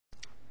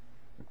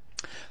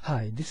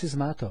Hi, this is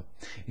Mato.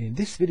 In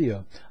this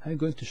video I'm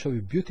going to show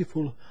you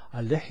beautiful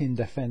Alekhine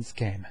Defense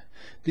game.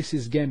 This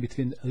is game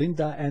between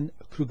Linder and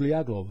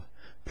Krugliakov,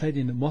 played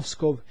in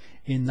Moscow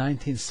in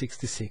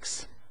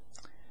 1966.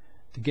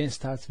 The game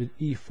starts with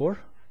e4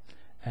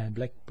 and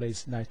black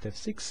plays knight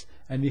f6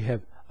 and we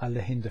have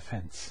Alekhine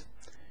Defense.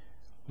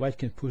 White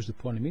can push the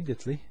pawn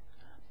immediately,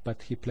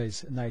 but he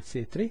plays knight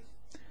c3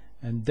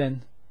 and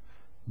then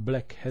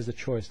black has a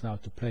choice now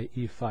to play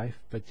e5,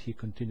 but he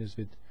continues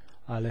with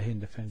Alekhine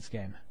Defense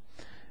game.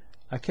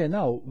 Okay,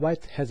 now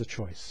white has a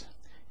choice.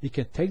 He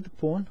can take the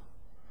pawn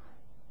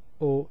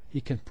or he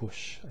can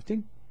push. I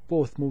think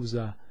both moves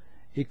are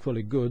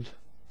equally good.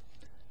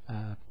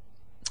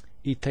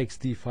 E takes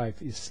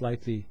d5 is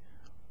slightly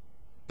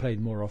played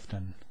more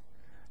often,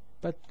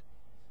 but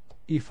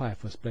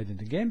e5 was played in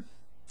the game.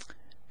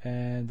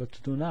 And what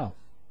to do now?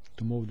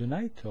 To move the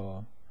knight,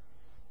 or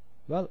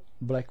well,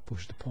 black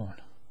pushed the pawn.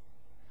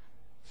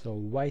 So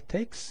white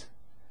takes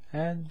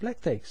and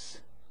black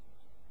takes.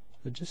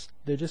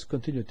 They just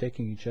continue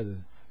taking each other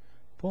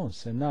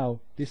pawns, and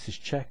now this is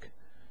check,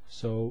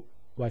 so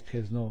white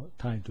has no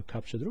time to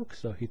capture the rook,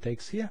 so he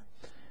takes here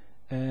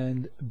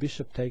and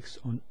bishop takes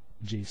on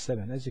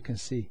g7. As you can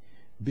see,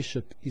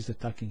 bishop is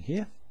attacking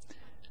here.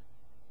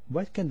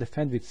 White can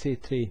defend with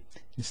c3.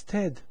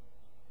 Instead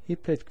he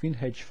played queen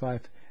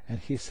h5 and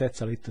he sets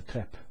a little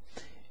trap.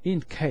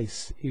 In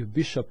case if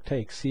bishop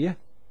takes here,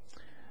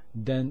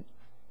 then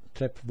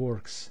trap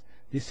works.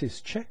 This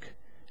is check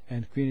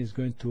and queen is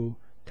going to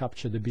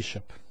capture the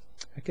bishop.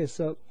 Okay,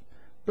 so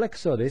black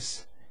saw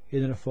this, he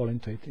didn't fall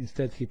into it.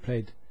 Instead he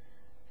played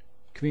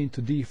queen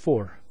to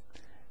d4,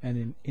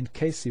 and in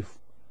case if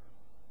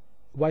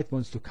white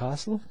wants to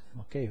castle,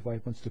 okay, if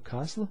white wants to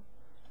castle,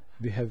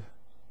 we have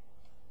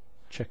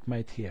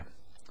checkmate here.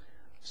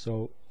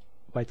 So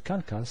white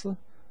can't castle.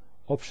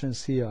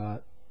 Options here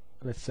are,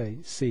 let's say,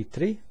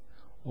 c3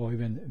 or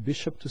even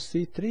bishop to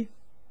c3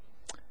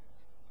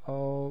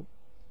 or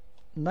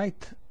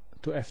knight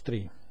to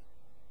f3.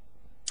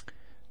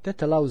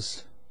 That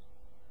allows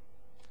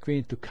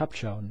queen to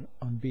capture on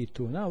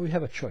b2. Now we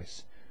have a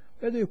choice.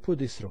 Where do you put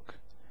this rook?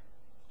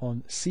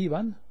 On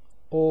c1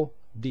 or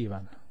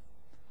d1?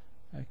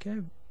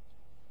 Okay,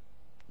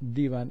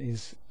 d1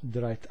 is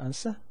the right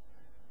answer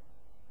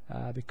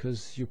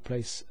because you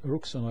place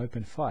rooks on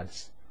open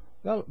files.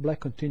 Well,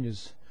 black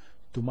continues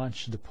to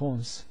munch the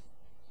pawns,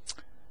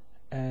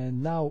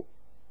 and now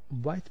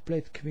white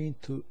played queen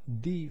to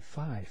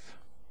d5.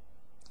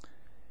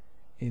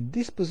 In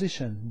this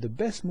position, the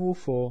best move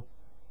for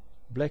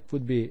black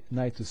would be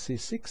knight to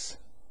c6,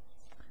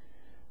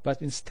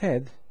 but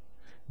instead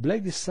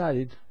black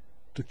decided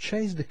to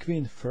chase the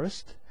queen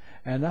first,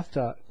 and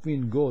after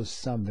queen goes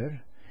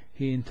somewhere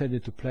he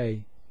intended to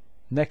play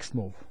next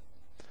move,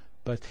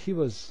 but he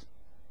was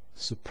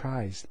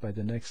surprised by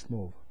the next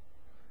move.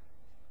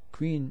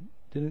 Queen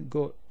didn't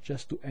go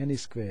just to any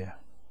square.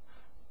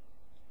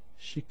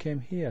 She came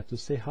here to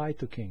say hi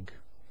to king.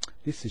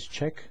 This is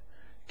check.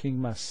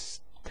 King must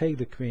take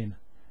the queen,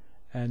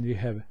 and we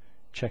have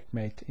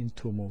checkmate in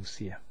two moves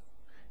here.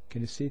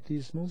 Can you see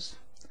these moves?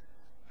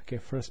 Okay,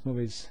 first move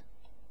is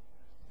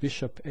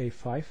bishop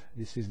a5.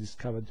 This is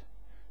discovered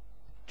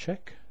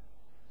check,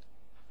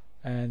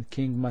 and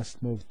king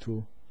must move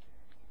to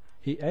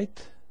e8,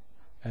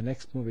 and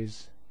next move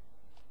is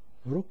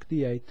rook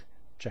d8,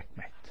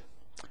 checkmate.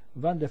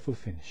 Wonderful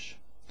finish.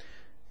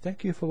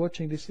 Thank you for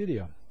watching this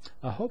video.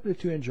 I hope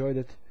that you enjoyed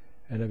it,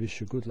 and I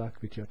wish you good luck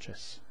with your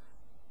chess.